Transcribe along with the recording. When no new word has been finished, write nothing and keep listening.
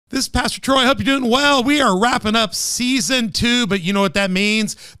This is Pastor Troy. I hope you're doing well. We are wrapping up season 2, but you know what that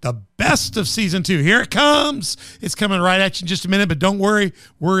means? The best of season 2. Here it comes. It's coming right at you in just a minute, but don't worry.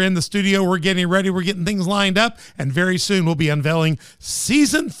 We're in the studio. We're getting ready. We're getting things lined up, and very soon we'll be unveiling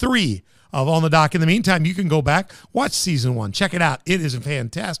season 3 of On the Dock. In the meantime, you can go back, watch season 1. Check it out. It is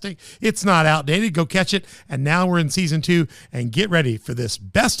fantastic. It's not outdated. Go catch it. And now we're in season 2, and get ready for this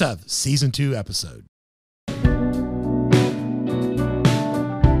best of season 2 episode.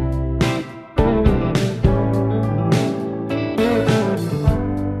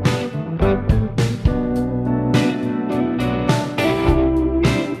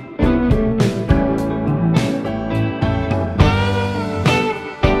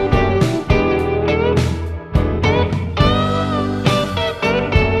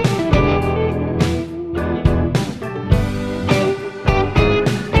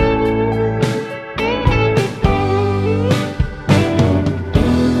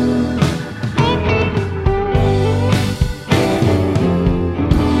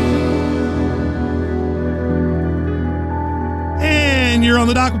 On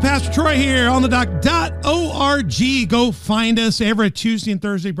the Dock with Pastor Troy here on the dock.org. Go find us every Tuesday and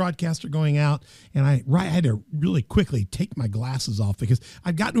Thursday. Broadcasts are going out, and I had to really quickly take my glasses off because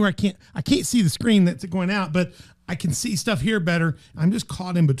I've gotten where I can't see the screen that's going out, but I can see stuff here better. I'm just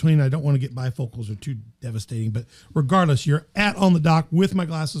caught in between. I don't want to get bifocals or too devastating, but regardless, you're at On the Dock with my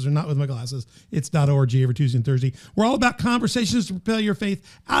glasses or not with my glasses. It's .org every Tuesday and Thursday. We're all about conversations to propel your faith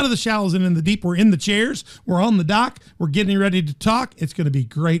out of the shallows and in the deep. We're in the chairs. We're on the dock. We're getting ready to talk. It's going to be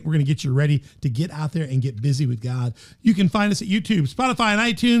great. We're going to get you ready to get out there and get busy with God. You can find us at YouTube, Spotify, and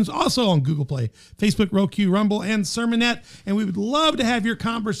iTunes, also on Google Play, Facebook, Roku, Rumble, and Sermonette. And we would love to have your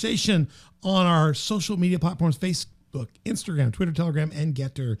conversation on our social media platforms, Facebook, Instagram, Twitter, Telegram, and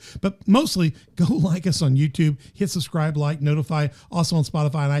Getter. But mostly, go like us on YouTube, hit subscribe, like, notify, also on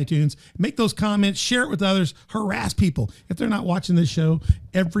Spotify and iTunes. Make those comments, share it with others, harass people. If they're not watching this show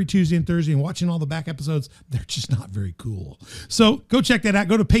every Tuesday and Thursday and watching all the back episodes, they're just not very cool. So go check that out.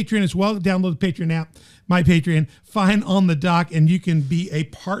 Go to Patreon as well. Download the Patreon app, my Patreon, find On the Dock, and you can be a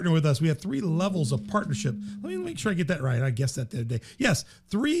partner with us. We have 3 levels of partnership. Let me make sure I get that right. I guessed that the other day. Yes,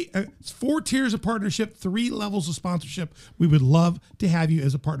 4 tiers of partnership, 3 levels of sponsorship. We would love to have you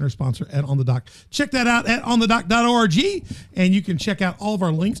as a partner sponsor at On the Dock. Check that out at onthedock.org, and you can check out all of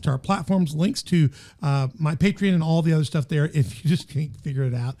our links to our platforms, links to my Patreon and all the other stuff there. If you just can't figure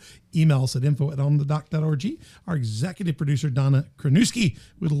it out, email us at info@onthedock.org. Our executive producer, Donna Kranuski,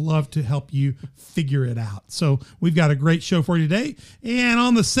 would love to help you figure it out. So we've got a great show for you today. And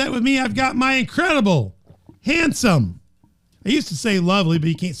on the set with me, I've got my incredible, handsome, I used to say lovely, but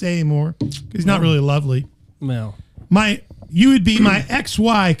you can't say anymore because he's not really lovely. No. You would be my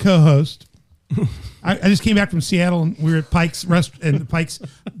XY co-host. I just came back from Seattle, and we were at Pike's Pike's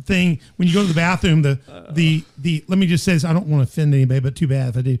thing. When you go to the bathroom, the let me just say this, I don't want to offend anybody, but too bad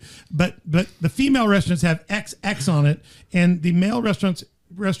if I do. But the female restaurants have XX on it, and the male restrooms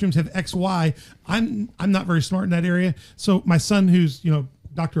have XY. I'm not very smart in that area, so my son, who's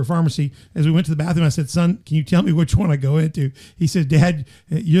doctor of pharmacy, as we went to the bathroom, I said, "Son, can you tell me which one I go into?" He said, "Dad,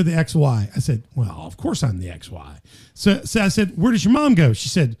 you're the XY." I said, "Well, of course I'm the XY." So I said, "Where does your mom go?" She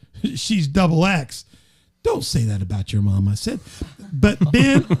said, "She's double X." Don't say that about your mom, I said. But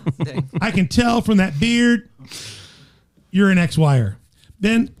Ben, I can tell from that beard, you're an XYer.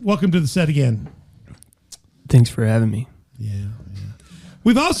 Ben, welcome to the set again. Thanks for having me. Yeah.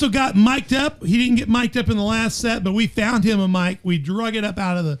 We've also got mic'd up. He didn't get mic'd up in the last set, but we found him a mic. We drug it up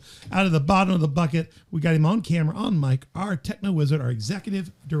out of the bottom of the bucket. We got him on camera, on mic. Our techno wizard, our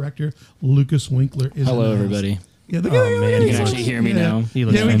executive director, Lucas Winkler, is Hello, everybody. Yeah, man, you can actually hear me now. He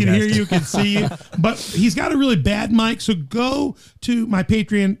looks we can hear fantastic. you, can see you. But he's got a really bad mic, so go to my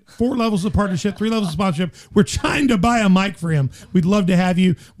Patreon, 4 levels of partnership, 3 levels of sponsorship. We're trying to buy a mic for him. We'd love to have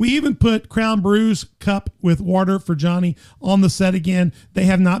you. We even put Crown Brew's cup with water for Johnny on the set again. They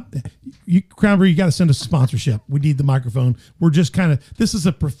have not. Crown Brew, you got to send us a sponsorship. We need the microphone. We're just this is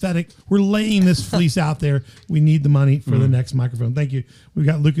a prophetic, we're laying this fleece out there. We need the money for the next microphone. Thank you. We've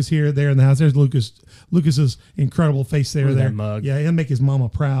got Lucas here, there in the house. There's Lucas's incredible face there. That mug. Yeah, he'll make his mama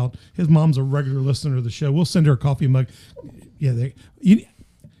proud. His mom's a regular listener of the show. We'll send her a coffee mug. Yeah,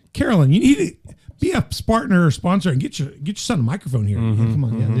 Carolyn, you need to be a partner or sponsor and get your son a microphone here. Yeah, come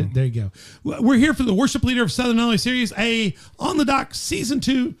on, yeah, there you go. We're here for the Worship Leader of Southern Illinois series, a On the Dock Season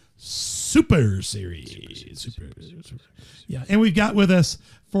 2 Super Series. Super. Yeah, and we've got with us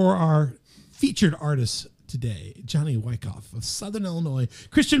for our featured artists today, Johnny Wicoff of Southern Illinois,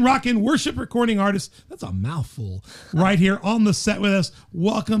 Christian rock and worship recording artist. That's a mouthful. Right here on the set with us.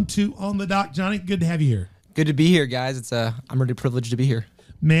 Welcome to On the Dock, Johnny. Good to have you here. Good to be here, guys. I'm really privileged to be here.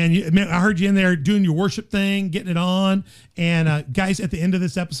 Man, I heard you in there doing your worship thing, getting it on. And guys, at the end of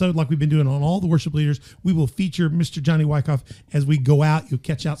this episode, like we've been doing on all the worship leaders, we will feature Mr. Johnny Wicoff as we go out. You'll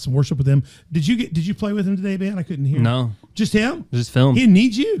catch out some worship with him. Did you play with him today, Ben? I couldn't hear. No, just him. Just film. He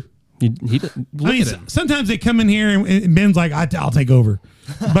needs you. Sometimes they come in here and Ben's like, I'll take over.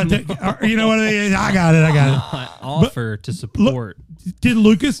 But you know what I mean? I got it. I offer to support. Did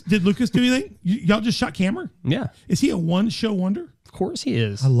Lucas do anything? Y'all just shot camera? Yeah. Is he a one-show wonder? Of course he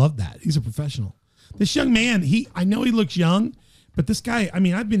is. I love that. He's a professional. This young man, I know he looks young, but this guy, I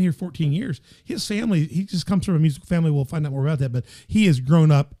mean, I've been here 14 years. His family, he just comes from a musical family. We'll find out more about that, but he has grown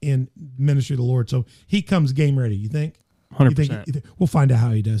up in ministry of the Lord. So he comes game ready. You think? 100%. We'll find out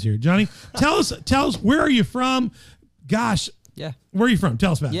how he does here. Johnny, tell us, where are you from? Gosh. Yeah. Where are you from?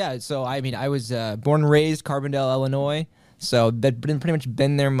 Tell us about it. Yeah. So, I mean, I was born and raised Carbondale, Illinois. So pretty much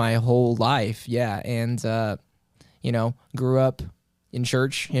been there my whole life. Yeah. And, grew up in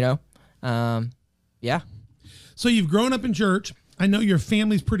church, yeah. So you've grown up in church. I know your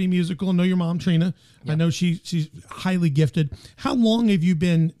family's pretty musical. I know your mom, Trina. Yep. I know she's highly gifted. How long have you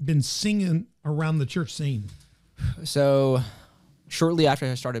been singing around the church scene? So shortly after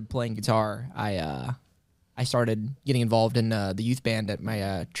I started playing guitar, I started getting involved in the youth band at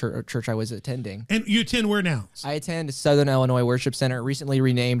my church I was attending. And you attend where now? I attend Southern Illinois Worship Center, recently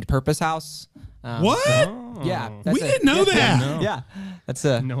renamed Purpose House. What? Yeah. We didn't know that. Yeah. That's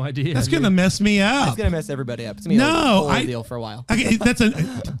no idea. That's going to mess me up. It's going to mess everybody up. It's going to be a whole deal for a while. Okay, that's a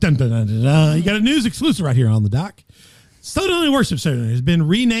dun, dun, dun, dun, dun. You got a news exclusive right here on the doc. Southern Illinois Worship Center has been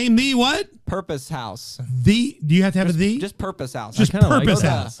renamed the what? Purpose House. Do you have to have a the? Just Purpose House. Just Purpose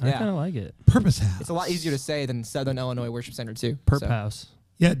House. I kind of like it. Purpose House. It's a lot easier to say than Southern Illinois Worship Center too. House.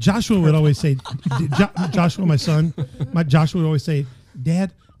 Yeah, Joshua would always say, Joshua, my son, Joshua would always say,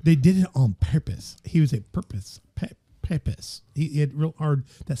 Dad, they did it on purpose. He was a purpose. He had real hard,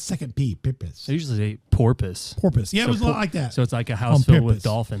 that second P, purpose. I usually say porpoise. Porpoise. Yeah, it was a lot like that. So it's like a house filled with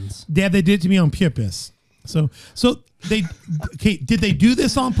dolphins. Dad, they did it to me on purpose. So did they do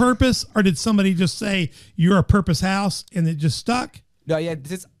this on purpose, or did somebody just say you're a purpose house and it just stuck? No, yeah,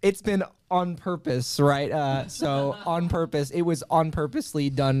 it's been on purpose, right? So on purpose, it was on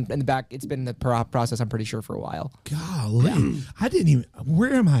purposely done in the back. It's been the process, I'm pretty sure, for a while. Golly, yeah. I didn't even.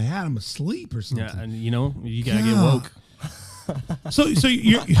 Where am I at? I'm asleep or something. Yeah, and you gotta get woke. So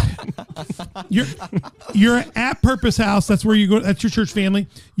you're at Purpose House. That's where you go. That's your church family.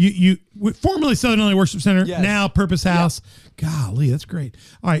 You formerly Southern Illinois Worship Center. Yes. Now Purpose House. Yep. Golly, that's great.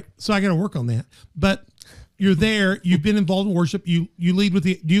 All right, so I got to work on that. But you're there. You've been involved in worship. Do you lead with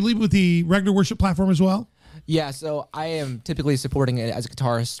the regular worship platform as well? Yeah, so I am typically supporting it as a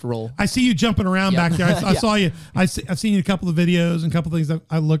guitarist role. I see you jumping around back there. I saw you. I've seen you in a couple of videos and a couple of things.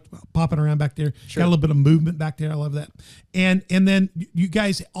 I looked popping around back there. Sure. Got a little bit of movement back there. I love that. And then you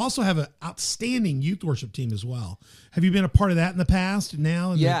guys also have an outstanding youth worship team as well. Have you been a part of that in the past?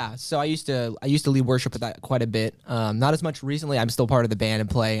 Now? Yeah, so I used to lead worship with that quite a bit. Not as much recently. I'm still part of the band and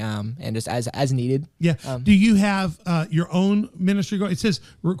play and just as needed. Yeah. Do you have your own ministry going? It says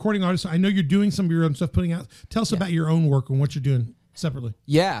recording artist. I know you're doing some of your own stuff, putting out. Tell us about your own work and what you're doing separately.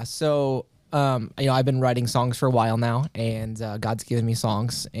 Yeah. So I've been writing songs for a while now, and God's given me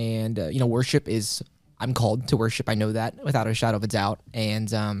songs, and worship is. I'm called to worship. I know that without a shadow of a doubt.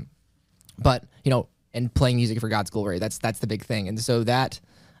 And and playing music for God's glory. That's the big thing. And so that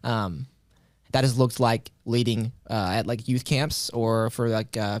has looked like leading at like youth camps or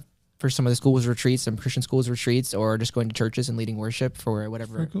for some of the schools retreats, some Christian schools retreats, or just going to churches and leading worship for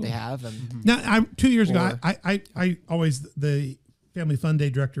whatever they have. And now, 2 years ago, I always the Family Fun Day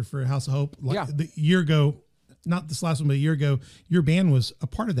director for House of Hope. The year ago, not this last one, but a year ago, your band was a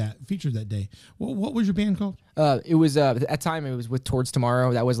part of that, featured that day. What was your band called? It was at the time it was with Towards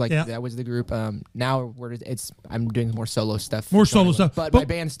Tomorrow. That was that was the group. Now I'm doing more solo stuff. But my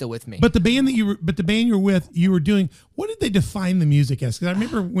band's still with me. But the band you were with, you were doing. What did they define the music as? Because I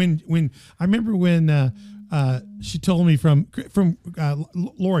remember when she told me from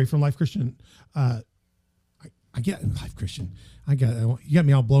Lori from Life Christian. I get Life Christian. You got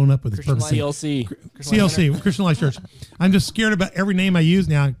me all blown up with this purpose. CLC, Christian Life Church. I'm just scared about every name I use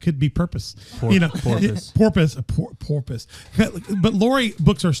now. It could be purpose. Porpoise. But Lori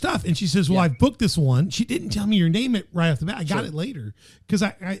books her stuff, and she says, "Well, I've booked this one." She didn't tell me your name right off the bat. I got it later because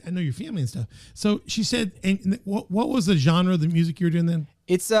I know your family and stuff. So she said, "And what was the genre of the music you were doing then?"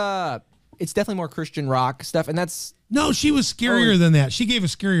 It's definitely more Christian rock stuff, and that's. No, she was scarier than that. She gave a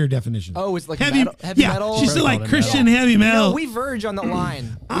scarier definition. Oh, it's like heavy metal? She said like Christian heavy metal. No, we verge on the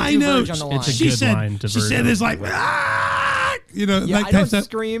line. I know. It's a good line to verge. She said it's like, Yeah, I don't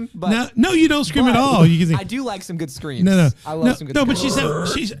scream, but no, you don't scream at all. You can I do like some good screams. No, I love some good. No, but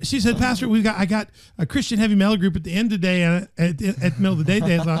screams. she said, Pastor, I got a Christian heavy metal group at the end of the day, and at the middle of the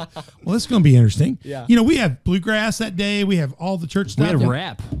day, I thought, well, this is going to be interesting. Yeah. We have bluegrass that day. We have all the church stuff. We had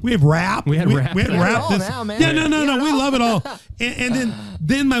rap. We have rap. We had rap. We had rap. Now, man. Yeah, no. We love it all. And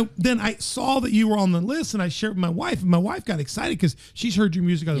then I saw that you were on the list, and I shared with my wife, and my wife got excited because she's heard your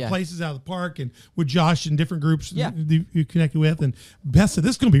music other places, out of the park, and with Josh and different groups you connected with, and Beth said,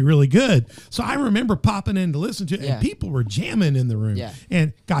 this is going to be really good. So I remember popping in to listen to it, and people were jamming in the room. Yeah.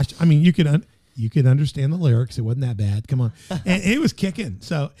 And gosh, I mean, you could understand the lyrics. It wasn't that bad. Come on. And it was kicking.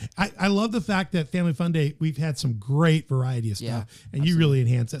 So I love the fact that Family Fun Day, we've had some great variety of stuff, and you really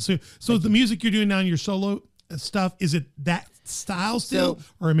enhance that. So the music you're doing now in your solo stuff, is it that style still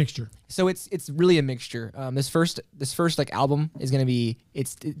or a mixture? So it's really a mixture. This first like album is gonna be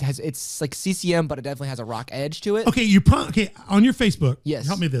it's like CCM, but it definitely has a rock edge to it. Okay, on your Facebook. Yes.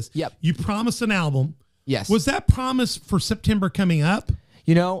 Help me with this. Yep. You promised an album. Yes. Was that promise for September coming up?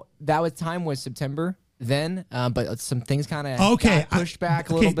 Time was September then, but some things kind of got pushed back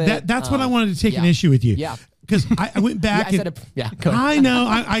a little bit. That's what I wanted to take an issue with you. Yeah. Because I went back. Go ahead. I know.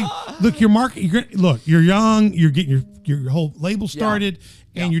 I look. Your market. Look. You're young. You're getting your whole label started,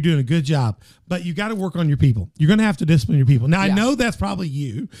 and you're doing a good job. But you got to work on your people. You're going to have to discipline your people. Now I know that's probably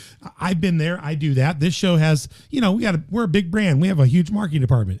you. I've been there. I do that. This show has. We're a big brand. We have a huge marketing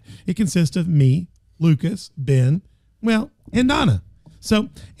department. It consists of me, Lucas, Ben, and Donna. So,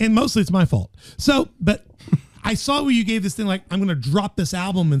 and mostly it's my fault. So, but I saw where you gave this thing like, I'm going to drop this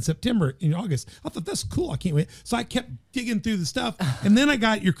album in September, in August. I thought, that's cool. I can't wait. So I kept digging through the stuff. And then I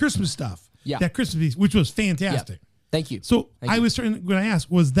got your Christmas stuff. Yeah. That Christmas piece, which was fantastic. Yep. Thank you. So I was going to ask,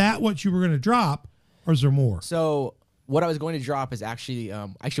 was that what you were going to drop, or is there more? So what I was going to drop is actually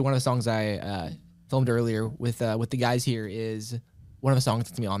one of the songs I filmed earlier with the guys here is one of the songs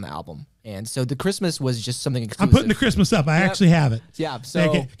that's going to be on the album. And so the Christmas was just something exclusive. I'm putting the Christmas up. I actually have it. Yeah.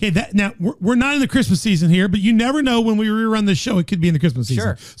 So okay. Now we're not in the Christmas season here, but you never know when we rerun this show. It could be in the Christmas season.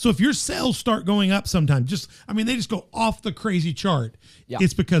 Sure. So if your sales start going up sometime, they just go off the crazy chart. Yeah.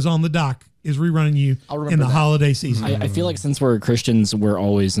 It's because On the Dock is rerunning you in the holiday season. I feel like since we're Christians, we're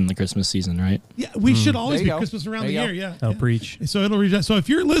always in the Christmas season, right? Yeah, we should always There be you go. Christmas around the There year. you Yeah. I'll preach. So it'll reach. So if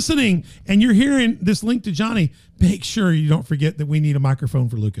you're listening and you're hearing this link to Johnny, make sure you don't forget that we need a microphone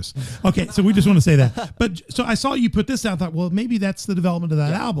for Lucas. Okay, so we just want to say that. But so I saw you put this out. I thought, well, maybe that's the development of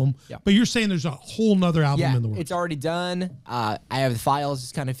that album. Yeah. But you're saying there's a whole nother album in the works. It's already done. I have the files,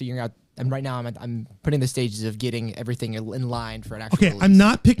 just kind of figuring out. And right now, I'm putting the stages of getting everything in line for an actual release. I'm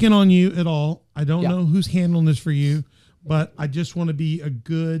not picking on you at all. I don't know who's handling this for you, but I just want to be a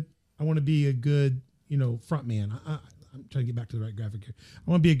good. I want to be a good, front man. I'm trying to get back to the right graphic here. I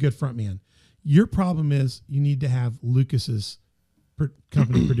want to be a good front man. Your problem is you need to have Lucas's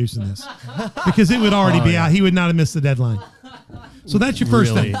company producing this because it would already be out. He would not have missed the deadline. So that's your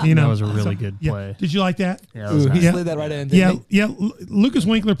first thing. That was a really good play. Yeah. Did you like that? Yeah, that was nice. He slid that right in. Lucas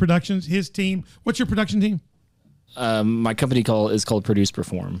Winkler Productions, his team. What's your production team? My company is called Produce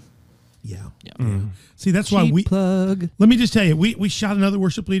Perform. Yeah. See, that's why we plug. Let me just tell you, we shot another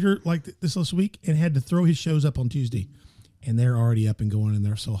worship leader like this last week and had to throw his shows up on Tuesday, and they're already up and going, and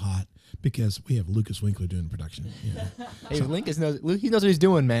they're so hot because we have Lucas Winkler doing the production. Hey, Lucas knows what he's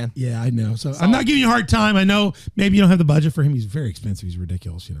doing, man. Yeah, I know. So I'm not giving you a hard time. I know maybe you don't have the budget for him. He's very expensive. He's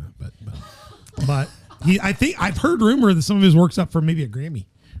ridiculous, but I think I've heard rumor that some of his work's up for maybe a Grammy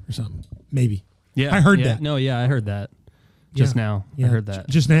or something. Maybe. Yeah, I heard that. No, I heard that just now. Yeah, I heard that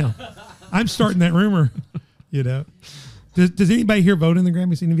just now. I'm starting that rumor. Does anybody here vote in the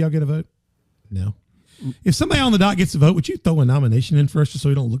Grammys? Any of y'all get a vote? No. If somebody on the dot gets a vote, would you throw a nomination in first just so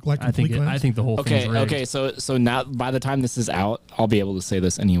we don't look like complete clowns? I think the whole thing's rigged. Okay. So now by the time this is out, I'll be able to say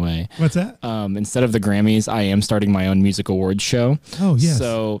this anyway. What's that? Instead of the Grammys, I am starting my own music awards show. Oh yes.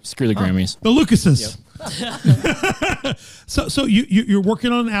 So screw the Grammys. The Lucases. Yep. So you're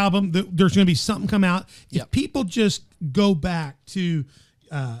working on an album. There's going to be something come out. If people just go back to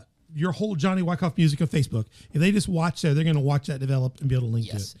your whole Johnny Wicoff music on Facebook, if they just watch there, they're going to watch that develop and be able to link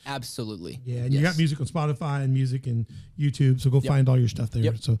to it. Yes, absolutely. Yeah, and you got music on Spotify and music and YouTube, so go find all your stuff there.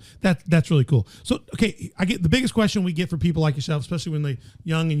 Yep. So that's really cool. So okay, I get the biggest question we get for people like yourself, especially when they're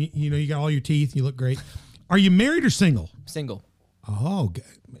young and you got all your teeth, you look great. Are you married or single? Single. Oh, good.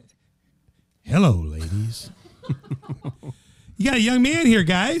 Hello, ladies. You got a young man here,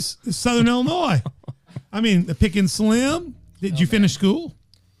 guys. It's Southern Illinois. I mean, the pick and slim. Did you finish school?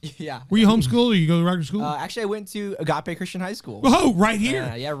 Yeah. Were you homeschooled or you go to regular school? Actually, I went to Agape Christian High School. Oh, right here.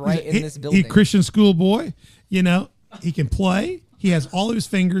 Right in this building. Christian school boy. You know, he can play. He has all of his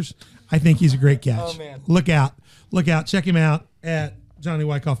fingers. I think he's a great catch. Oh, man. Look out. look out, check him out at Johnny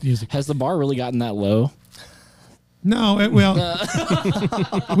Wicoff Music. Has the bar really gotten that low? No, it was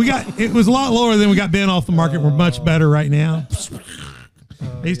a lot lower than we got Ben off the market. We're much better right now.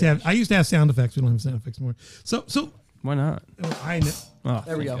 I used to have sound effects. We don't have sound effects anymore. So why not? I know. Oh,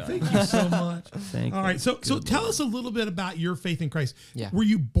 There we go. Thank you so much. All right, so Good tell Lord. us a little bit about your faith in Christ. Yeah. Were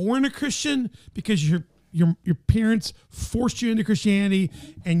you born a Christian because your parents forced you into Christianity,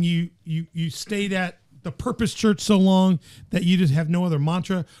 and you stayed at the Purpose Church so long that you just have no other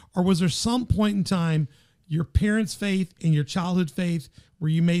mantra, or was there some point in time your parents' faith and your childhood faith where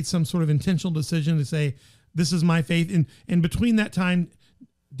you made some sort of intentional decision to say, this is my faith, and between that time,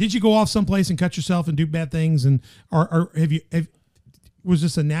 did you go off someplace and cut yourself and do bad things, and or was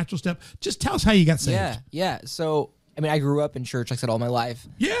this a natural step? Just tell us how you got saved. Yeah. So, I mean, I grew up in church, like I said, all my life.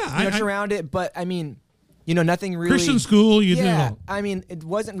 Yeah. Much around it, but I mean, nothing really. Christian school, you did it Yeah. all. I mean, it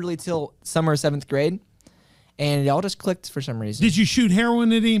wasn't really till summer of 7th grade, and it all just clicked for some reason. Did you shoot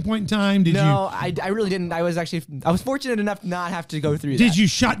heroin at any point in time? No, I really didn't. I was fortunate enough to not have to go through that. Did you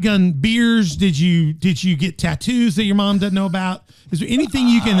shotgun beers? Did you get tattoos that your mom doesn't know about? Is there anything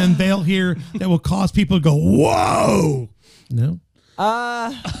you can unveil here that will cause people to go, whoa? No.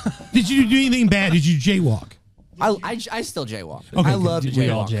 Did you do anything bad? Did you jaywalk? I still jaywalk. Okay, I love to We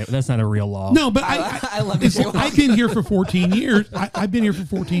all jaywalk. That's not a real law. No, but I love to jaywalk. I've been here for 14 years. I've been here for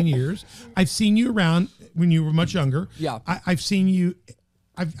 14 years. I've seen you around when you were much younger. Yeah. I've seen you.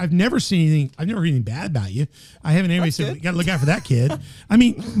 I've never seen anything. I've never heard anything bad about you. I haven't anybody said, you got to look out for that kid. I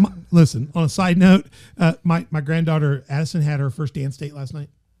mean, listen, on a side note, my granddaughter Addison had her first dance date last night.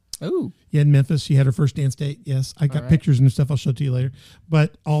 Ooh. Yeah, in Memphis, she had her first dance date. Yes, I got pictures and stuff. I'll show it to you later.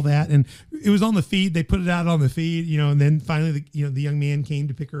 But all that, and it was on the feed. They put it out on the feed, and then finally, the young man came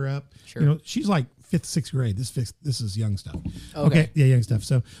to pick her up. Sure. She's like 5th, 6th grade. This is young stuff. Okay. Yeah, young stuff.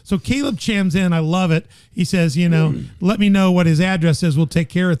 So Caleb chimes in. I love it. He says, let me know what his address is. We'll take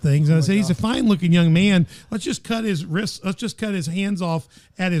care of things. And I said, he's a fine looking young man. Let's just cut his wrists. Let's just cut his hands off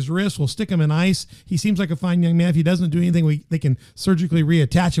at his wrist. We'll stick him in ice. He seems like a fine young man. If he doesn't do anything, they can surgically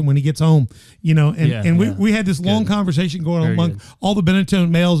reattach him when he gets home. We had this long conversation going on among all the Benetton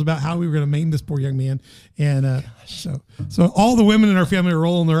males about how we were going to maim this poor young man. And so all the women in our family are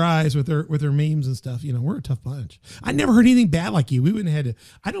rolling their eyes with their memes and stuff. We're a tough bunch. I never heard anything bad like you. We wouldn't have had to.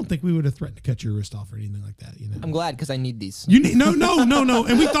 I don't think we would have threatened to cut your wrist off or anything like that. I'm glad because I need these. You need no.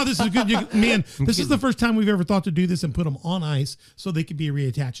 And we thought this was a good man. This is the first time we've ever thought to do this and put them on ice so they could be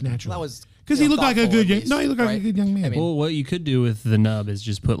reattached naturally. That was because he looked like a good young. least, No, he looked like a good young man. I mean, Well, what you could do with the nub is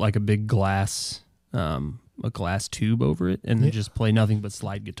just put like a big glass, a glass tube over it, and then just play nothing but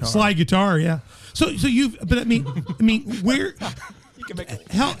slide guitar. Slide guitar, yeah. So you've, but I mean, where?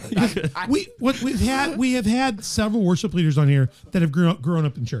 We have had several worship leaders on here that have grown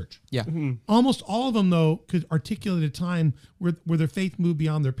up in church. Yeah. Mm-hmm. Almost all of them though could articulate a time where their faith moved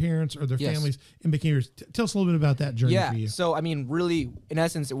beyond their parents or their families and became yours. Tell us a little bit about that journey for you. So I mean, really, in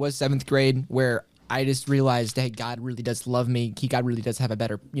essence, it was 7th grade where I just realized, hey, God really does love me. God really does have a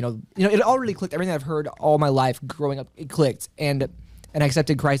better, it all really clicked. Everything I've heard all my life growing up, it clicked, and I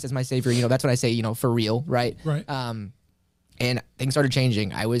accepted Christ as my savior. That's what I say, for real, right? Right. And things started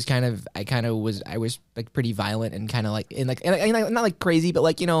changing. I was like pretty violent and kind of like, not like crazy, but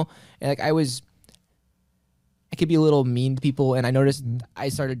like, I could be a little mean to people, and I noticed I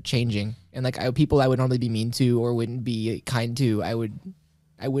started changing, and like people I would normally be mean to or wouldn't be kind to, I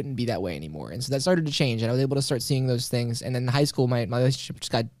wouldn't be that way anymore. And so that started to change, and I was able to start seeing those things. And then in high school, my relationship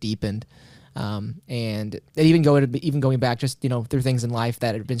just got deepened. And even going back just, through things in life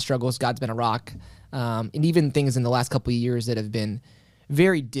that have been struggles, God's been a rock. And even things in the last couple of years that have been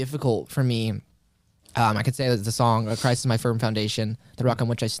very difficult for me. I could say that the song, Christ is my firm foundation, the rock on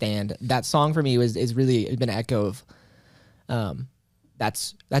which I stand. That song for me has really been an echo of,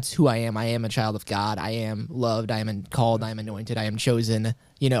 that's who I am. I am a child of God. I am loved. I am called. I am anointed. I am chosen.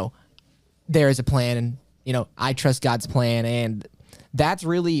 There is a plan, and I trust God's plan, and that's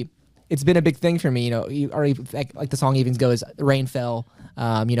really, it's been a big thing for me. You already like the song even goes, rain fell.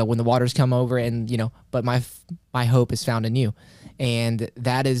 When the waters come over, and but my hope is found in you, and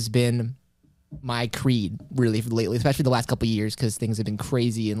that has been my creed really lately, especially the last couple of years, because things have been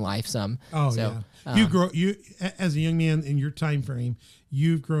crazy in life. You as a young man in your time frame,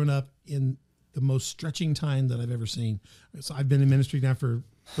 you've grown up in the most stretching time that I've ever seen. So I've been in ministry now for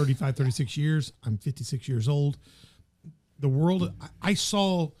 35, 36 years. I'm 56 years old. The world, I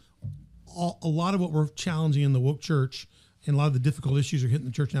saw a lot of what we're challenging in the woke church, and a lot of the difficult issues are hitting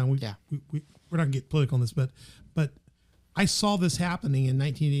the church now. We're not going to get political on this, but I saw this happening in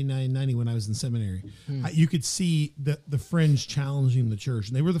 1989, 90 when I was in seminary. You could see the fringe challenging the church,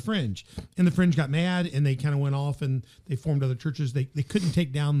 and they were the fringe. And the fringe got mad, and they kind of went off, and they formed other churches. They couldn't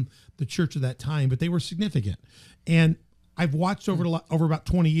take down the church of that time, but they were significant. And I've watched over about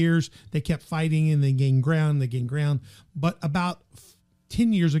 20 years, they kept fighting, and they gained ground. But about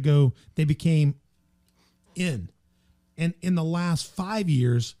 10 years ago, they became in. And in the last 5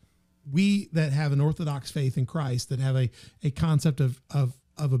 years, we that have an orthodox faith in Christ, that have a concept of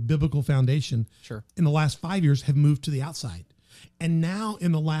a biblical foundation, Sure. in the last 5 years have moved to the outside. And now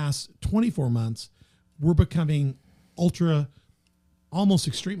in the last 24 months, we're becoming almost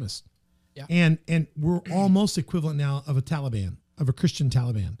extremist. Yeah. And we're almost equivalent now of a Christian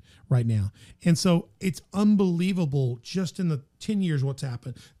Taliban right now. And so it's unbelievable just in the 10 years what's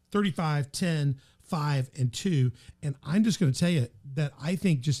happened. 35, 10, 5, and 2. And I'm just going to tell you that I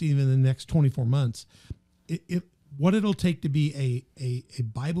think just even in the next 24 months, what it'll take to be a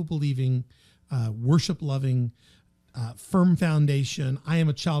Bible-believing, worship-loving, firm foundation, I am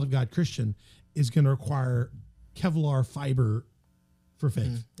a child of God Christian, is going to require Kevlar fiber for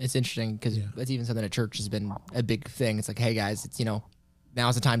faith. It's interesting because that's even something at church has been a big thing. It's like, hey guys, it's,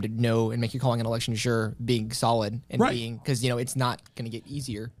 now's the time to know and make your calling and election sure, being solid and being, because, it's not going to get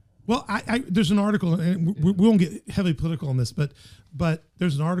easier. Well, there's an article, and we won't get heavily political on this, but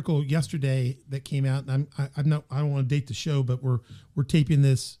there's an article yesterday that came out, and I don't want to date the show, but we're taping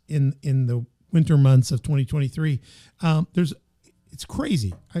this in the winter months of 2023. It's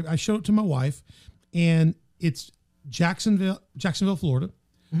crazy. I showed it to my wife, and it's Jacksonville, Florida,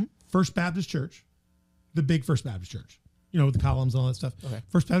 First Baptist Church, the big First Baptist Church, with the columns and all that stuff. Okay.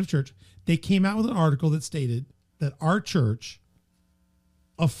 First Baptist Church. They came out with an article that stated that our church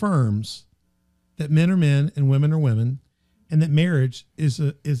affirms that men are men and women are women, and that marriage is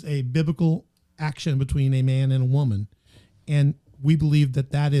a biblical action between a man and a woman, and we believe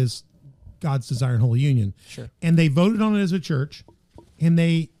that is God's desire and holy union. Sure. And they voted on it as a church, and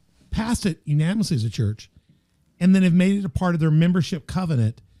they passed it unanimously as a church, and then have made it a part of their membership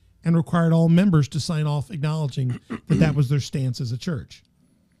covenant and required all members to sign off acknowledging that was their stance as a church.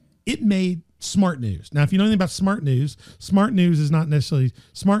 It made smart news. Now, if you know anything about smart news is not necessarily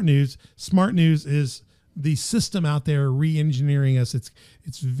smart news. Smart news is the system out there re-engineering us.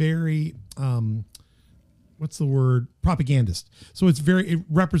 It's very, what's the word? Propagandist. So it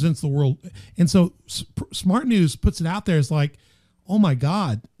represents the world. And so smart news puts it out there as like, oh my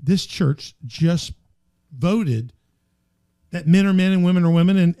God, this church just voted that men are men and women are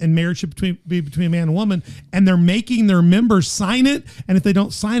women, and marriage should be between a man and a woman, and they're making their members sign it, and if they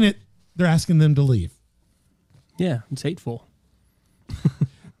don't sign it, they're asking them to leave. Yeah, it's hateful.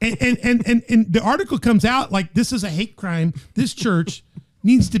 And the article comes out like this is a hate crime. This church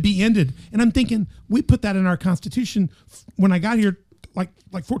needs to be ended. And I'm thinking, we put that in our Constitution when I got here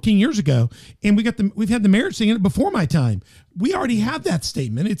like 14 years ago, and we've had the marriage thing in it before my time. We already have that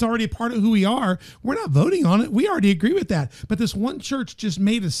statement. It's already a part of who we are. We're not voting on it. We already agree with that. But this one church just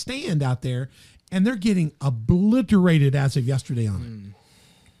made a stand out there, and they're getting obliterated as of yesterday on it.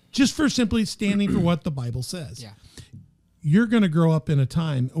 Just for simply standing for what the Bible says. Yeah. You're going to grow up in a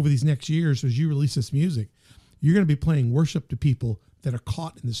time over these next years as you release this music, you're going to be playing worship to people that are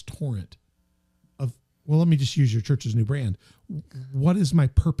caught in this torrent of, well, let me just use your church's new brand. What is my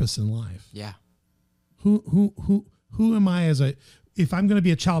purpose in life? Yeah. Who am I if I'm going to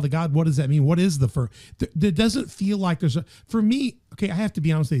be a child of God, what does that mean? What is it doesn't feel like for me, okay, I have to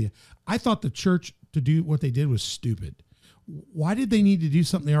be honest with you. I thought the church to do what they did was stupid. Why did they need to do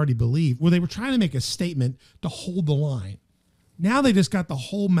something they already believed? Well, they were trying to make a statement to hold the line. Now they just got the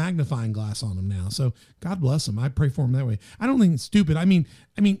whole magnifying glass on them now. So God bless them. I pray for them that way. I don't think it's stupid. I mean,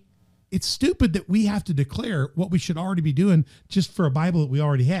 it's stupid that we have to declare what we should already be doing just for a Bible that we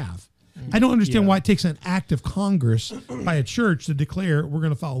already have. I don't understand why it takes an act of Congress by a church to declare we're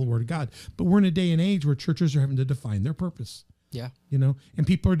going to follow the word of God. But we're in a day and age where churches are having to define their purpose. Yeah. And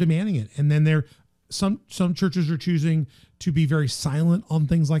people are demanding it. And then some churches are choosing to be very silent on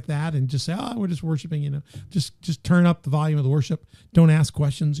things like that and just say, oh, we're just worshiping, just turn up the volume of the worship. Don't ask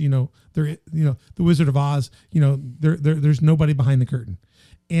questions. The Wizard of Oz, there's nobody behind the curtain.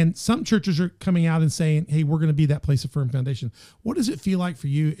 And some churches are coming out and saying, hey, we're going to be that place of firm foundation. What does it feel like for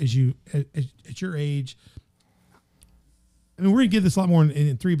you at your age? I mean, we're going to give this a lot more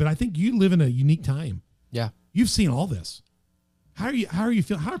in 3, but I think you live in a unique time. Yeah. You've seen all this. How are you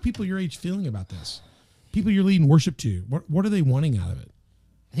feeling? How are people your age feeling about this? People you're leading worship to, what are they wanting out of it?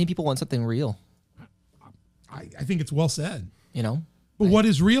 I think people want something real. I think it's well said. But what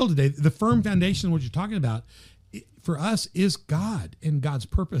is real today? The firm foundation, what you're talking about, for us is God and God's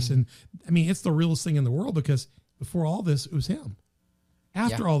purpose. And I mean, it's the realest thing in the world because Before all this, it was him.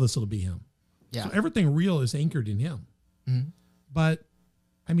 After all this, it'll be him. Yeah. So everything real is anchored in him. Mm-hmm. But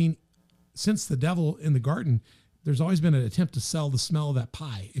I mean, since the devil in the garden, there's always been an attempt to sell the smell of that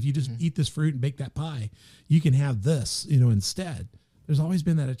pie. If you just eat this fruit and bake that pie, you can have this, instead. There's always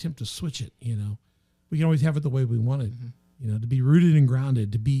been that attempt to switch it, We can always have it the way we want it, to be rooted and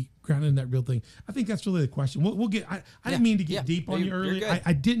grounded, to be grounded in that real thing. I think that's really the question. We'll get, I didn't mean to get deep on you earlier.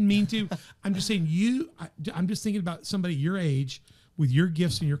 I didn't mean to. I'm just saying I'm just thinking about somebody your age with your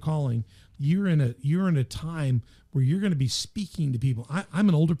gifts and your calling. You're in a time where you're going to be speaking to people. I'm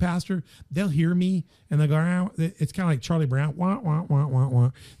an older pastor. They'll hear me and they'll go, it's kind of like Charlie Brown. Wah, wah, wah, wah,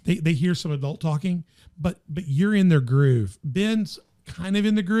 wah. They hear some adult talking, but you're in their groove. Ben's kind of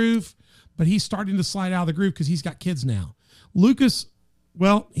in the groove, but he's starting to slide out of the groove because he's got kids now. Lucas,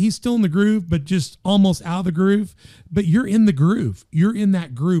 well, he's still in the groove, but just almost out of the groove. But you're in the groove. You're in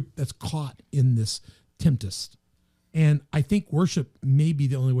that group that's caught in this tempest. And I think worship may be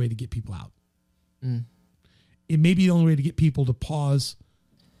the only way to get people out. It may be the only way to get people to pause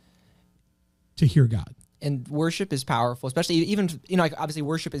to hear God. And worship is powerful, especially even, like obviously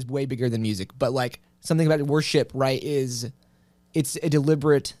worship is way bigger than music, but like something about worship, right, is it's a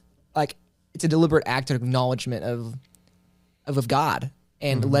deliberate act of acknowledgement of God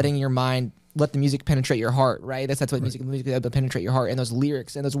and letting your mind, let the music penetrate your heart, right? That's what music is able to penetrate your heart, and those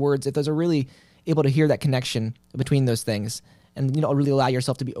lyrics and those words, if those are really able to hear that connection between those things and, really allow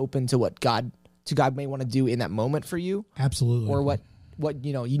yourself to be open to what God may want to do in that moment for you. Absolutely. Or what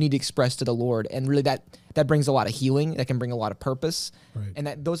you need to express to the Lord. And really that brings a lot of healing. That can bring a lot of purpose. Right. And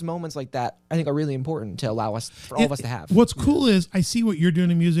that those moments like that, I think, are really important to allow us, for all of us to have. What's cool is I see what you're doing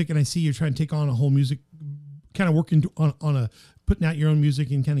in music, and I see you're trying to take on a whole music, kind of working on putting out your own music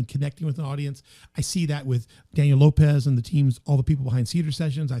and kind of connecting with an audience. I see that with Daniel Lopez and the teams, all the people behind Cedar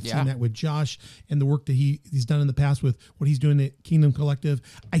Sessions. I've seen that with Josh and the work that he's done in the past with what he's doing at Kingdom Collective.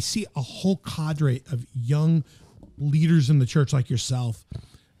 I see a whole cadre of young leaders in the church like yourself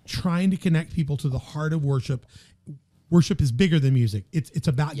trying to connect people to the heart of worship. Worship is bigger than music. It's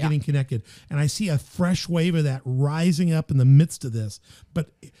about getting connected. And I see a fresh wave of that rising up in the midst of this. But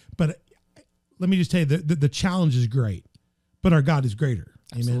let me just tell you, the challenge is great, but our God is greater.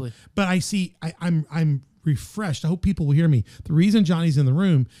 Absolutely. Amen. But I see, I'm refreshed. I hope people will hear me. The reason Johnny's in the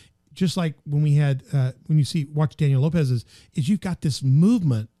room, just like when we had, watch Daniel Lopez's, is you've got this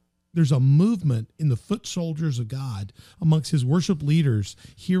movement. There's a movement in the foot soldiers of God amongst his worship leaders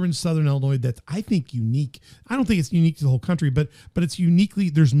here in Southern Illinois that's, I think, unique. I don't think it's unique to the whole country, but it's uniquely,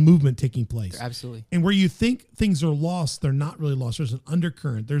 there's movement taking place. Absolutely. And where you think things are lost, they're not really lost. There's an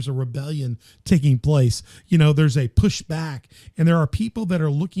undercurrent. There's a rebellion taking place. There's a pushback. And there are people that are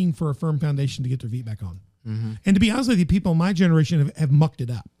looking for a firm foundation to get their feet back on. Mm-hmm. And to be honest with you, people in my generation have mucked it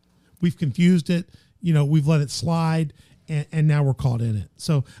up. We've confused it. We've let it slide. And now we're caught in it.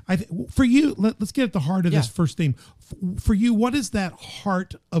 So for you, let's get at the heart of this first theme. For you, what is that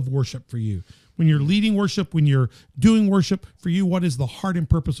heart of worship for you? When you're leading worship, when you're doing worship, for you, what is the heart and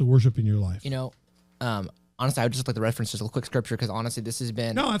purpose of worship in your life? Honestly, I would just like to reference just a quick scripture because honestly, this has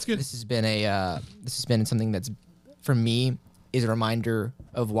been that's good. This has been something that's for me is a reminder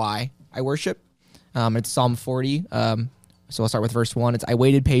of why I worship. It's Psalm 40. So I'll start with verse 1. It's, I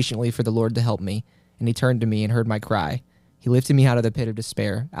waited patiently for the Lord to help me, and he turned to me and heard my cry. He lifted me out of the pit of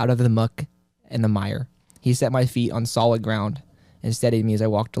despair, out of the muck and the mire. He set my feet on solid ground and steadied me as I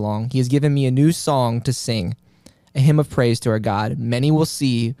walked along. He has given me a new song to sing, a hymn of praise to our God. Many will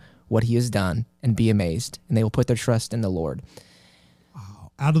see what he has done and be amazed, and they will put their trust in the Lord.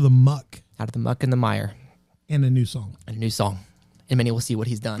 Wow. Out of the muck. Out of the muck and the mire. And a new song. And a new song. And many will see what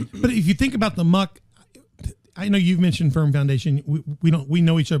he's done. But if you think about the muck, I know you've mentioned firm foundation. We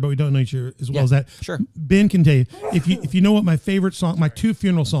know each other, but we don't know each other as well as that. Sure. Ben can tell you if you know what my favorite song, my two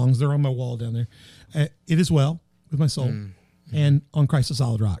funeral songs, they're on my wall down there. It Is Well with My Soul and On Christ the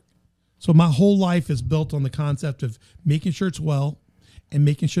Solid Rock. So my whole life is built on the concept of making sure it's well and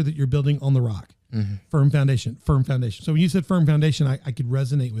making sure that you're building on the rock. Mm-hmm. Firm foundation. So when you said firm foundation, I could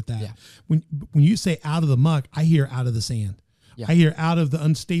resonate with that. Yeah. When you say out of the muck, I hear out of the sand. Yeah. I hear out of the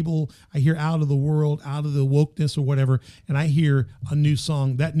unstable, I hear out of the world, out of the wokeness or whatever, and I hear a new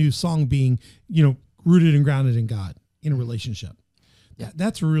song, that new song being, rooted and grounded in God, in a relationship. Yeah.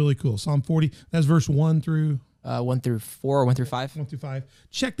 That's really cool. Psalm 40, that's verse 1 through 1 through 4 or 1 through 5. 1 through 5.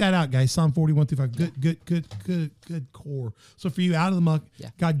 Check that out, guys. Psalm 40, 1 through 5. Good core. So for you, out of the muck,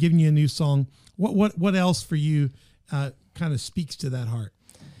 God giving you a new song. What else for you kind of speaks to that heart?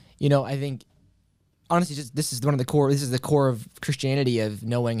 I think honestly, this is the core of Christianity, of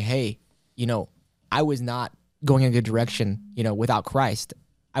knowing, hey, I was not going in a good direction, without Christ.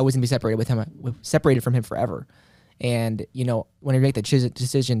 I was going to be separated from him forever. And when you make the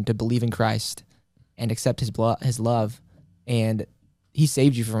decision to believe in Christ and accept his love, and he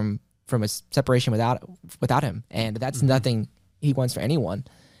saved you from a separation without him, and that's nothing he wants for anyone.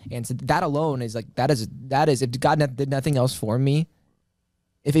 And so that alone is like that is if God did nothing else for me,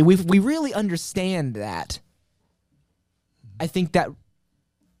 if we really understand that, I think that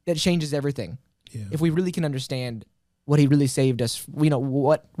changes everything. Yeah. If we really can understand what he really saved us,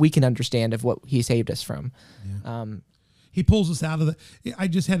 what we can understand of what he saved us from. Yeah. He pulls us out of the. I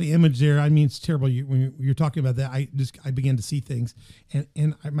just had an image there. I mean, it's terrible. When you're talking about that, I began to see things,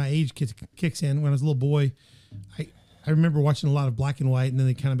 and my age kicks in. When I was a little boy, I remember watching a lot of black and white, and then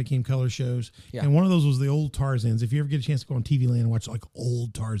they kind of became color shows. Yeah. And one of those was the old Tarzans. If you ever get a chance to go on TV Land and watch like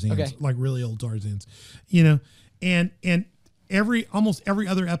old Tarzans, like really old Tarzans, and almost every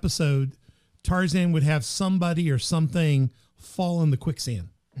other episode, Tarzan would have somebody or something fall in the quicksand.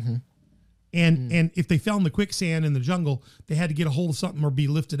 Mm-hmm. And if they fell in the quicksand in the jungle, they had to get a hold of something or be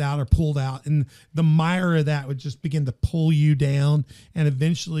lifted out or pulled out. And the mire of that would just begin to pull you down. And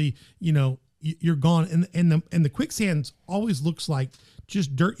eventually, you're gone. And the quicksand always looks like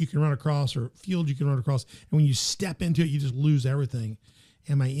just dirt you can run across or field you can run across. And when you step into it, you just lose everything.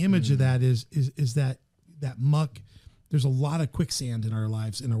 And my image of that is that muck. There's a lot of quicksand in our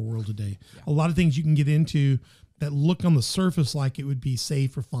lives, in our world today. Yeah. A lot of things you can get into that look on the surface like it would be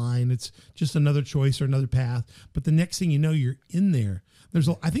safe or fine. It's just another choice or another path. But the next thing you know, you're in there.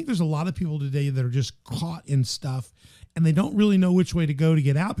 I think there's a lot of people today that are just caught in stuff, and they don't really know which way to go to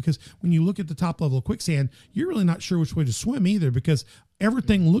get out, because when you look at the top level of quicksand, you're really not sure which way to swim either, because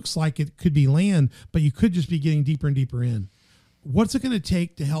everything looks like it could be land, but you could just be getting deeper and deeper in. What's it going to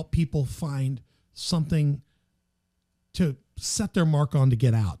take to help people find something to set their mark on, to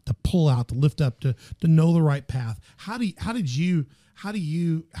get out, to pull out, to lift up, to know the right path? How did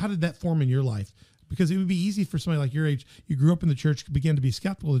that form in your life? Because it would be easy for somebody like your age. You grew up in the church, began to be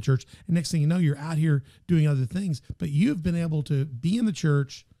skeptical of the church, and next thing you know, you're out here doing other things. But you've been able to be in the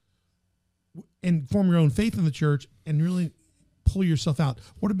church and form your own faith in the church and really pull yourself out.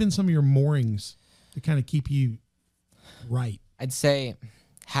 What have been some of your moorings to kind of keep you right? I'd say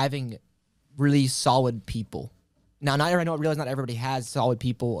having really solid people. Now, I realize not everybody has solid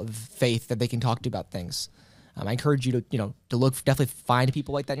people of faith that they can talk to about things. I encourage you to definitely find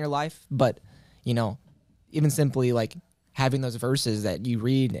people like that in your life. But, even simply like having those verses that you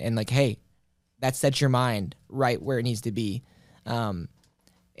read and like, hey, that sets your mind right where it needs to be. And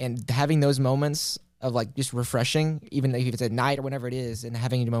having those moments of like just refreshing, even if it's at night or whenever it is, and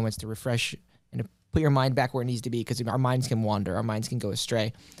having moments to refresh and to put your mind back where it needs to be, because our minds can wander, our minds can go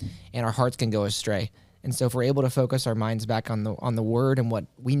astray, and our hearts can go astray. And so if we're able to focus our minds back on the word and what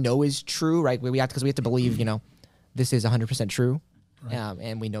we know is true, right? We have to believe, this is 100% true. Right.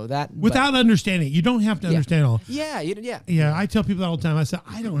 And we know that. Without understanding. You don't have to understand all. Yeah. Yeah, I tell people that all the time. I say,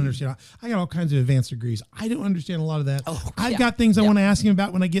 I don't understand. I got all kinds of advanced degrees. I don't understand a lot of that. I've got things I want to ask him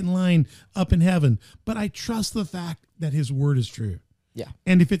about when I get in line up in heaven. But I trust the fact that his word is true. Yeah.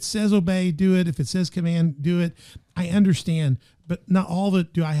 And if it says obey, do it. If it says command, do it. I understand. But not all of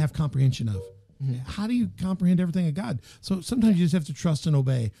it do I have comprehension of. Mm-hmm. How do you comprehend everything of God? So sometimes you just have to trust and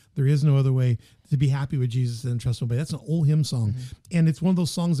obey. There is no other way to be happy with Jesus than trust and obey. That's an old hymn song. Mm-hmm. And it's one of those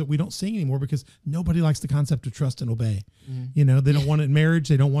songs that we don't sing anymore because nobody likes the concept of trust and obey. Mm-hmm. They don't want it in marriage.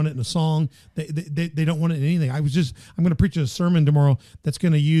 They don't want it in a song. They don't want it in anything. I'm going to preach a sermon tomorrow that's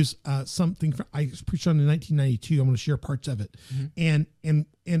going to use something I preached on in 1992. I'm going to share parts of it. Mm-hmm.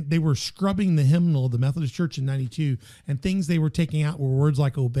 And they were scrubbing the hymnal of the Methodist Church in 92, and things they were taking out were words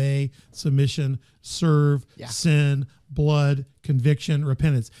like obey, submission, serve, sin, blood, conviction,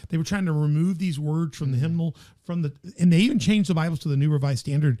 repentance. They were trying to remove these words from the hymnal, and they even changed the Bibles to the New Revised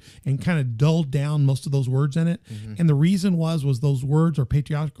Standard and kind of dulled down most of those words in it. Mm-hmm. And the reason was those words are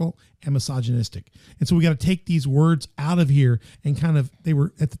patriarchal and misogynistic. And so we got to take these words out of here and they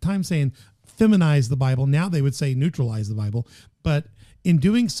were at the time saying feminize the Bible. Now they would say neutralize the Bible. But in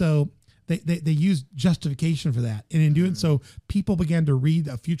doing so, they used justification for that. And in doing so, people began to read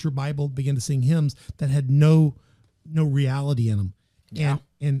a future Bible, began to sing hymns that had no reality in them. Yeah.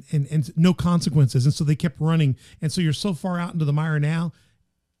 And no consequences. And so they kept running. And so you're so far out into the mire now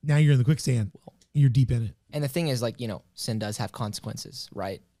you're in the quicksand. You're deep in it. And the thing is, sin does have consequences,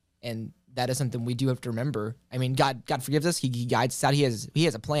 right? And that is something we do have to remember. I mean, God forgives us. He guides us out. He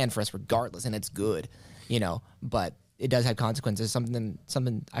has a plan for us regardless, and it's good, but it does have consequences.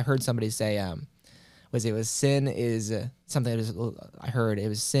 Something I heard somebody say, sin is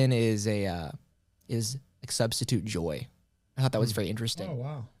something sin is like substitute joy. I thought that was very interesting. Oh,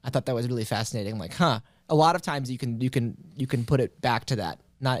 wow. I thought that was really fascinating. I'm like, a lot of times you can put it back to that.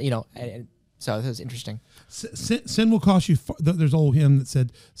 Not, So that was interesting. Sin will cost you. There's an old hymn that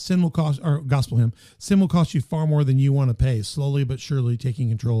said, "Sin will cost," or gospel hymn. Sin will cost you far more than you want to pay. Slowly but surely, taking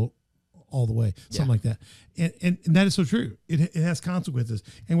control all the way. Something like that. And that is so true. It has consequences.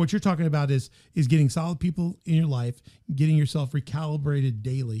 And what you're talking about is getting solid people in your life, getting yourself recalibrated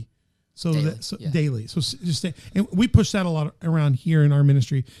daily. Daily. So just stay, and we push that a lot around here in our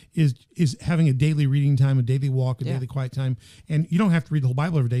ministry is having a daily reading time, a daily walk, a daily quiet time. And you don't have to read the whole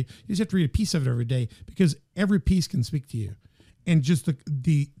Bible every day. You just have to read a piece of it every day, because every piece can speak to you. And just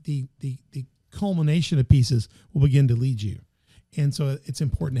the culmination of pieces will begin to lead you. And so it's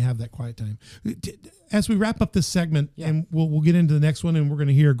important to have that quiet time. As we wrap up this segment, and we'll get into the next one, and we're going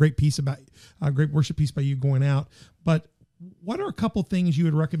to hear a great piece about a great worship piece by you going out. But what are a couple things you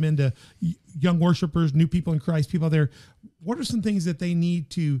would recommend to young worshipers, new people in Christ, people out there? What are some things that they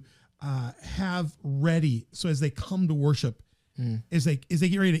need to have ready so as they come to worship, as they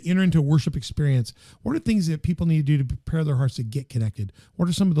get ready to enter into a worship experience? What are things that people need to do to prepare their hearts to get connected? What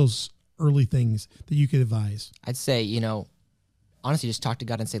are some of those early things that you could advise? I'd say, honestly, just talk to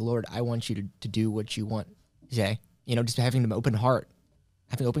God and say, Lord, I want you to do what you want today. Just having an open heart.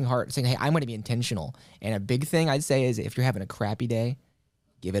 Having an open heart, saying, hey, I'm going to be intentional. And a big thing I'd say is if you're having a crappy day,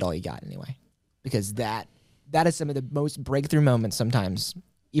 give it all you got anyway. Because that is some of the most breakthrough moments sometimes,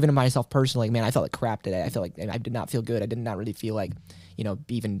 even in myself personally. Man, I felt like crap today. I felt like I did not feel good. I did not really feel like,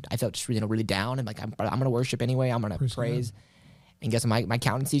 I felt just really down. And like, I'm going to worship anyway. I'm going to praise. And guess what? My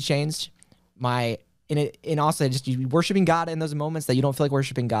countenance changed. And also just you worshiping God in those moments that you don't feel like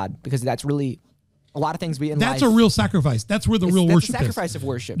worshiping God, because that's really a lot of things we in life. That's a real sacrifice. That's where the real worship is. That's a sacrifice of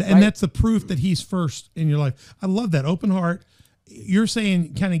worship. And that's the proof that he's first in your life. I love that. Open heart. You're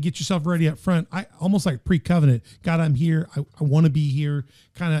saying kind of get yourself ready up front. I almost like pre-covenant. God, I'm here. I want to be here.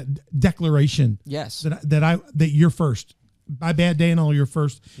 Kind of declaration. Yes. That you're first. My bad day and all, you're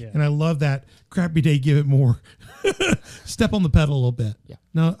first. Yeah. And I love that. Crappy day, give it more. Step on the pedal a little bit. Yeah.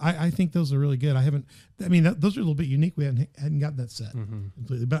 No, I think those are really good. Those are a little bit unique. We hadn't gotten that set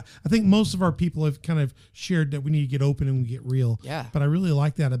completely. But I think most of our people have kind of shared that we need to get open and we get real. Yeah. But I really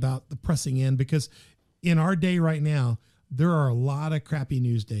like that about the pressing in, because in our day right now, there are a lot of crappy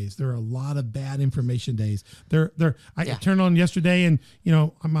news days. There are a lot of bad information days. I turned on yesterday, and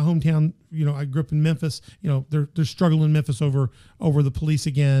my hometown, I grew up in Memphis. They're struggling in Memphis over the police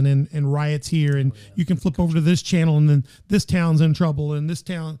again, and riots here. And you can flip over to this channel, and then this town's in trouble, and this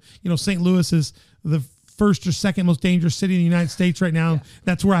town, St. Louis is the first or second most dangerous city in the United States right now. Yeah.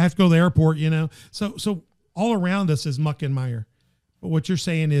 That's where I have to go to the airport. So all around us is muck and mire. But what you're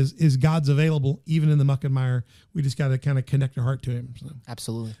saying is God's available even in the muck and mire. We just got to kind of connect our heart to him. So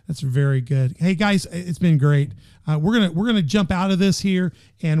absolutely. That's very good. Hey guys, it's been great. We're gonna jump out of this here,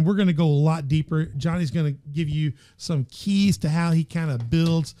 and we're gonna go a lot deeper. Johnny's gonna give you some keys to how he kind of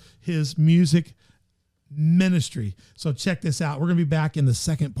builds his music ministry. So check this out. We're gonna be back in the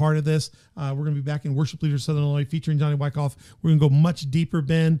second part of this. We're gonna be back in Worship Leader Southern Illinois featuring Johnny Wicoff. We're gonna go much deeper,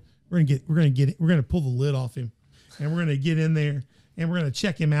 Ben. We're gonna pull the lid off him, and we're gonna get in there. And we're going to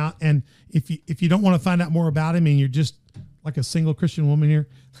check him out. And if you don't want to find out more about him, and you're just like a single Christian woman here,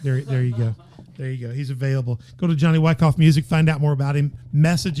 there you go. There you go. He's available. Go to Johnny Wicoff Music, find out more about him,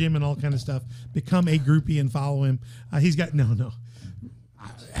 message him and all kind of stuff. Become a groupie and follow him. He's got no.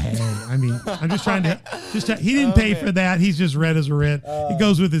 Hey, I'm just trying to. He didn't pay for that. He's just red as a red. It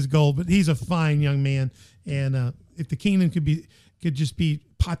goes with his gold. But he's a fine young man. And if the kingdom could just be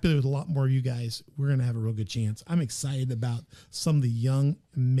popular with a lot more of you guys, we're going to have a real good chance. I'm excited about some of the young,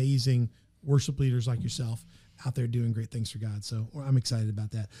 amazing worship leaders like yourself out there doing great things for God. So I'm excited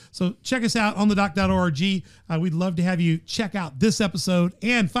about that. So check us out on thedoc.org. We'd love to have you check out this episode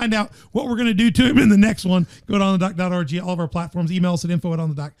and find out what we're going to do to him in the next one. Go to onthedoc.org, all of our platforms. Email us at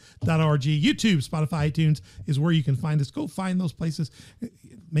info@onthedoc.org. YouTube, Spotify, iTunes is where you can find us. Go find those places.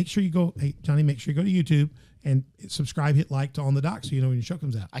 Make sure you go, hey, Johnny, make sure you go to YouTube and subscribe, hit like to On the Doc so you know when your show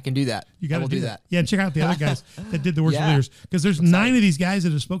comes out. I can do that. You got to do that. Yeah, and check out the other guys that did the worship leaders, because there's 9 of these guys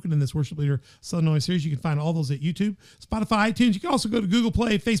that have spoken in this Worship Leader Southern Illinois series. You can find all those at YouTube, Spotify, iTunes. You can also go to Google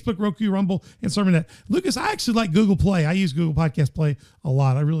Play, Facebook, Roku, Rumble, and Sermonet. Lucas, I actually like Google Play. I use Google Podcast Play a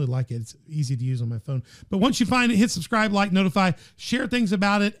lot. I really like it. It's easy to use on my phone. But once you find it, hit subscribe, like, notify, share things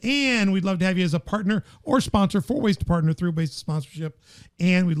about it, and we'd love to have you as a partner or sponsor. 4 ways to partner, 3 ways to sponsorship,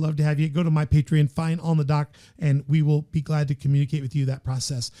 and we'd love to have you go to my Patreon, find On the Doc, and we will be glad to communicate with you that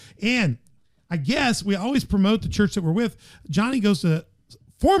process. And I guess we always promote the church that we're with. Johnny goes to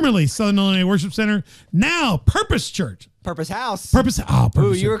formerly Southern Illinois Worship Center, now Purpose Church. Purpose House. Purpose. Oh,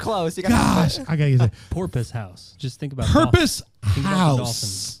 Purpose. Ooh, you were close. Gosh, I got to use it. Porpoise House. Just think about Purpose Think about the House.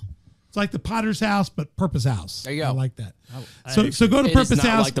 dolphins. It's like the Potter's House, but Purpose House. There you go. I like that. So go to It Purpose is not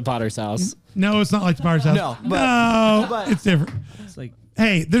House. like the Potter's house. No, it's not like the Potter's House. No, but it's different. It's like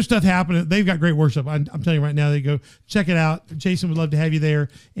Hey, there's stuff happening. They've got great worship. I'm telling you right now. They go check it out. Jason would love to have you there.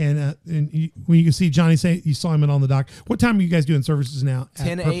 And when you can see Johnny, say you saw him on the dock. What time are you guys doing services now?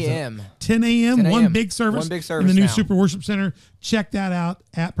 10 a.m. 10 a.m. One big service. One big in service the new now. Super Worship Center. Check that out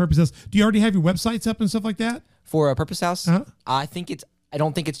at Purpose House. Do you already have your websites up and stuff like that? For a Purpose House, Uh-huh. I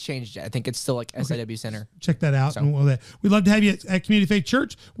don't think it's changed yet. I think it's still like SIW Center. Check that out. So- And all that. We'd love to have you at Community Faith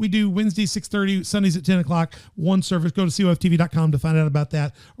Church. We do Wednesdays 6:30, Sundays at 10 o'clock. One service. Go to coftv.com to find out about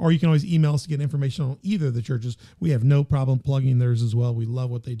that. Or you can always email us to get information on either of the churches. We have no problem plugging theirs as well. We love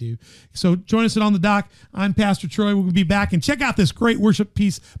what they do. So join us at On the Dock. I'm Pastor Troy. We'll be back. And check out this great worship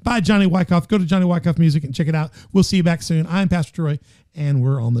piece by Johnny Wicoff. Go to Johnny Wicoff Music and check it out. We'll see you back soon. I'm Pastor Troy, and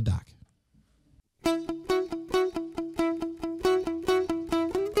we're On the Dock.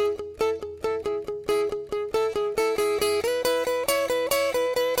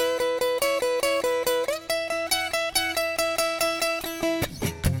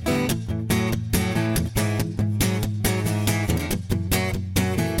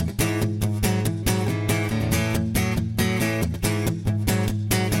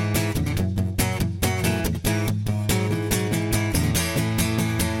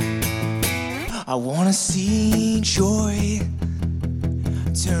 I wanna see joy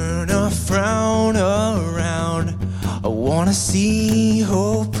turn a frown around. I wanna see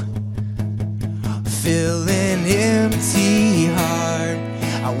hope fill an empty heart.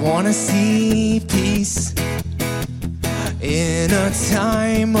 I wanna see peace in a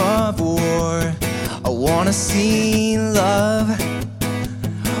time of war. I wanna see love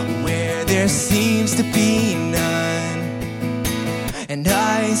where there seems to be none. And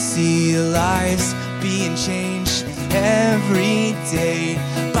I see lives being changed every day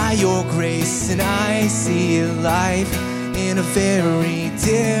by your grace. And I see life in a very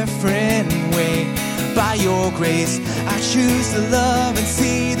different way by your grace. I choose to love and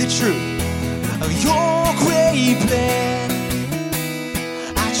see the truth of your great plan.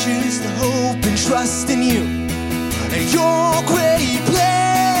 I choose to hope and trust in you and your great plan.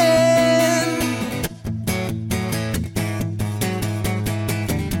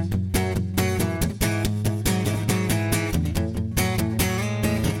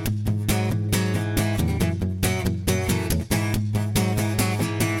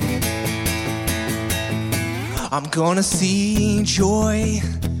 I'm gonna see joy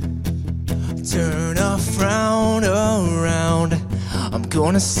turn a frown around. I'm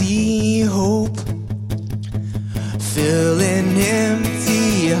gonna see hope fill an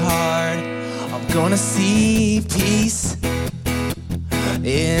empty heart. I'm gonna see peace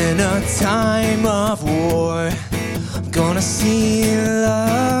in a time of war. I'm gonna see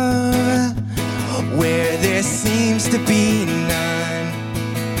love where there seems to be none.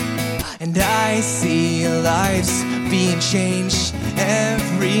 And I see lives being changed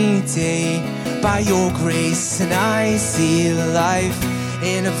every day by your grace. And I see life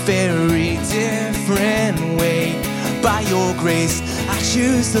in a very different way by your grace. I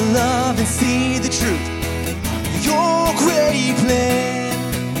choose to love and see the truth, your great plan.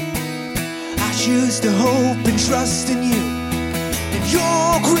 I choose to hope and trust in you and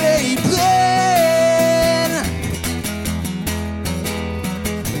your great plan.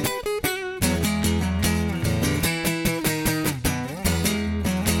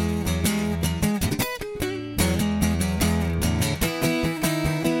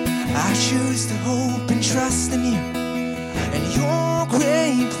 I choose to hope and trust in you and your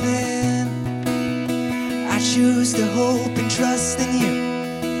great plan. I choose to hope and trust in you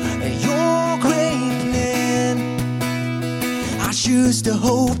and your great plan. I choose to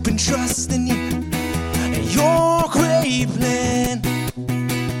hope and trust in you and your great plan.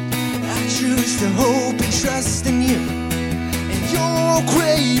 I choose to hope and trust in you and your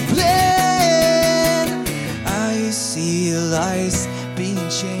great plan. I see lives being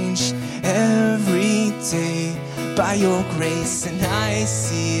changed every day by your grace. And I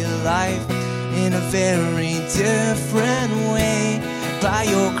see life in a very different way by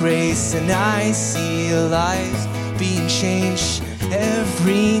your grace. And I see lives being changed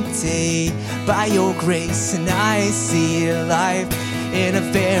every day by your grace. And I see life in a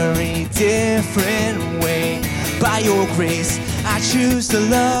very different way by your grace. I choose to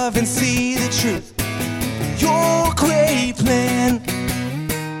love and see the truth, your great plan.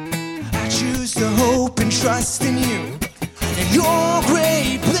 I choose to hope and trust in you and your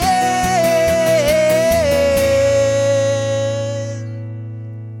great plan.